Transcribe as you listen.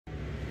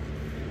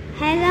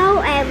Hello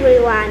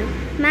everyone,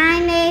 my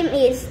name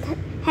is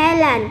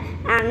Helen.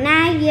 I'm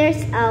 9 years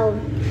old.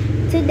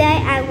 Today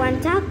I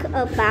want to talk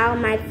about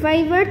my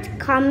favorite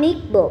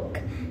comic book.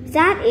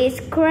 That is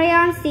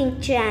Crayon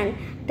Shin-chan.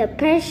 The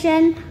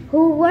person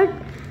who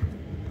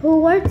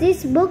wrote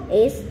this book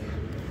is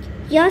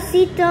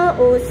Yoshito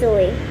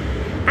Usui.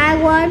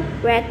 I would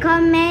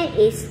recommend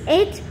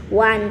each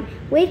one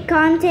with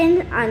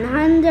content on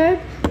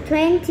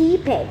 120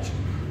 pages.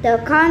 The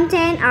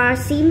content are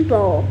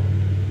simple.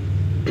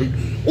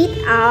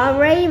 It all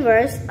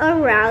revolves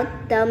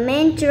around the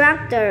main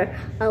character,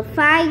 a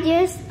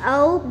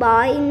 5-year-old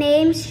boy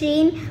named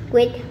Shin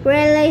with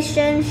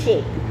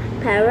relationship,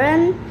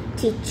 parent,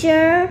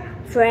 teacher,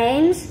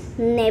 friends,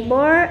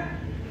 neighbor,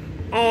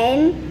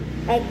 and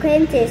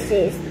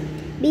acquaintances.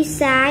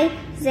 Besides,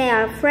 there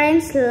are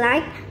friends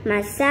like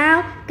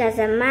Masao,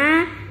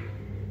 Kazama,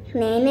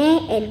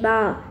 Nene, and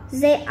Bo.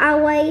 They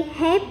always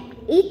help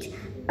each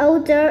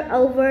other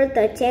over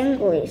the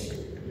challenges.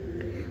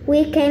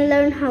 We can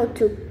learn how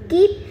to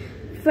keep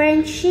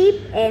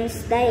friendship and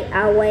stay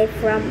away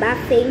from bad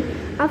things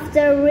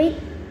after reading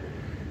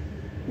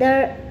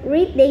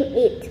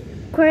it.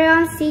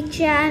 Crayon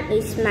Shin-chan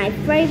is my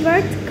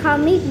favorite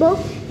comic book,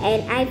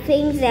 and I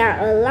think there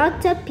are a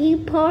lot of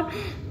people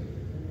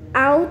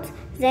out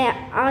there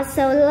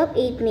also love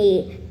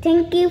it.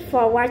 Thank you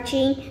for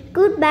watching.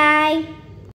 Goodbye.